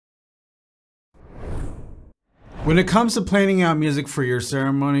When it comes to planning out music for your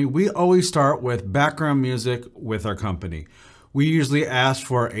ceremony, we always start with background music with our company. We usually ask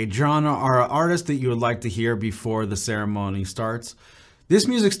for a genre or an artist that you would like to hear before the ceremony starts. This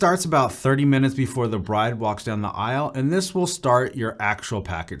music starts about 30 minutes before the bride walks down the aisle, and this will start your actual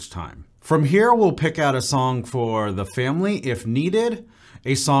package time. From here, we'll pick out a song for the family if needed,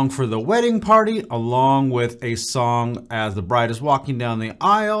 a song for the wedding party, along with a song as the bride is walking down the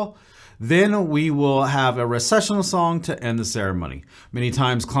aisle. Then we will have a recessional song to end the ceremony. Many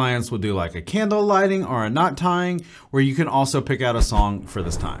times clients will do like a candle lighting or a knot tying, where you can also pick out a song for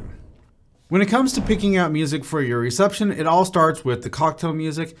this time. When it comes to picking out music for your reception, it all starts with the cocktail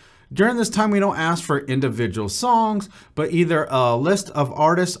music. During this time, we don't ask for individual songs, but either a list of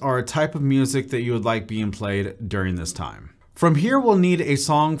artists or a type of music that you would like being played during this time. From here, we'll need a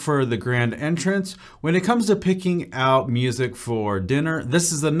song for the grand entrance. When it comes to picking out music for dinner,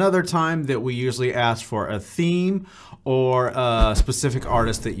 this is another time that we usually ask for a theme or a specific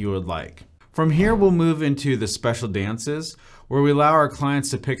artist that you would like. From here, we'll move into the special dances, where we allow our clients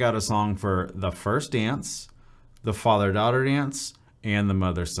to pick out a song for the first dance, the father-daughter dance, and the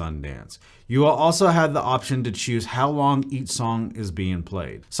mother-son dance. You will also have the option to choose how long each song is being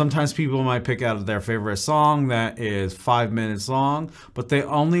played. Sometimes people might pick out their favorite song that is 5 minutes long, but they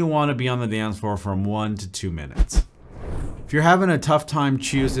only want to be on the dance floor from 1 to 2 minutes. If you're having a tough time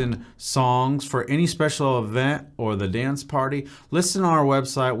choosing songs for any special event or the dance party, listen on our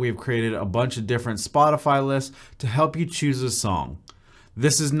website. We've created a bunch of different Spotify lists to help you choose a song.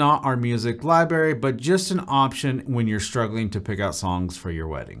 This is not our music library, but just an option when you're struggling to pick out songs for your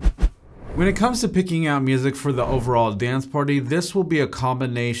wedding. When it comes to picking out music for the overall dance party, this will be a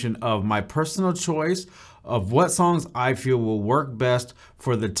combination of my personal choice of what songs I feel will work best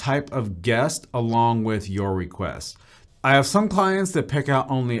for the type of guest along with your request. I have some clients that pick out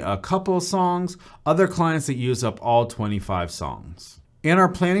only a couple of songs, other clients that use up all 25 songs. In our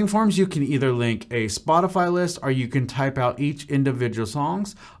planning forms, you can either link a Spotify list or you can type out each individual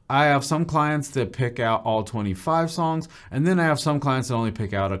songs. I have some clients that pick out all 25 songs, and then I have some clients that only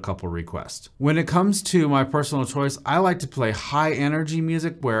pick out a couple requests. When it comes to my personal choice, I like to play high energy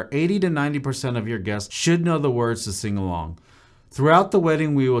music where 80 to 90% of your guests should know the words to sing along. Throughout the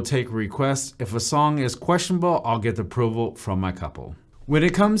wedding, we will take requests. If a song is questionable, I'll get the approval from my couple. When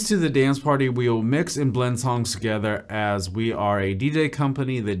it comes to the dance party, we will mix and blend songs together, as we are a DJ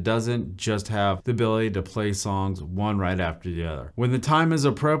company that doesn't just have the ability to play songs one right after the other. When the time is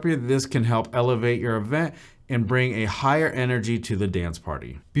appropriate, this can help elevate your event and bring a higher energy to the dance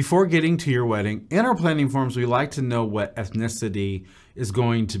party. Before getting to your wedding, in our planning forms, we like to know what ethnicity is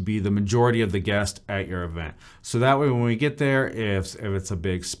going to be the majority of the guests at your event. So that way when we get there, if it's a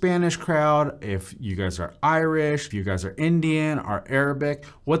big Spanish crowd, if you guys are Irish, if you guys are Indian or Arabic,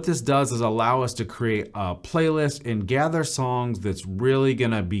 what this does is allow us to create a playlist and gather songs that's really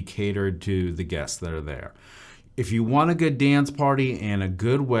gonna be catered to the guests that are there. If you want a good dance party and a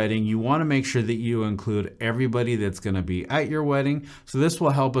good wedding, you want to make sure that you include everybody that's going to be at your wedding. So this will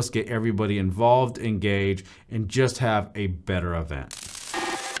help us get everybody involved, engaged, and just have a better event.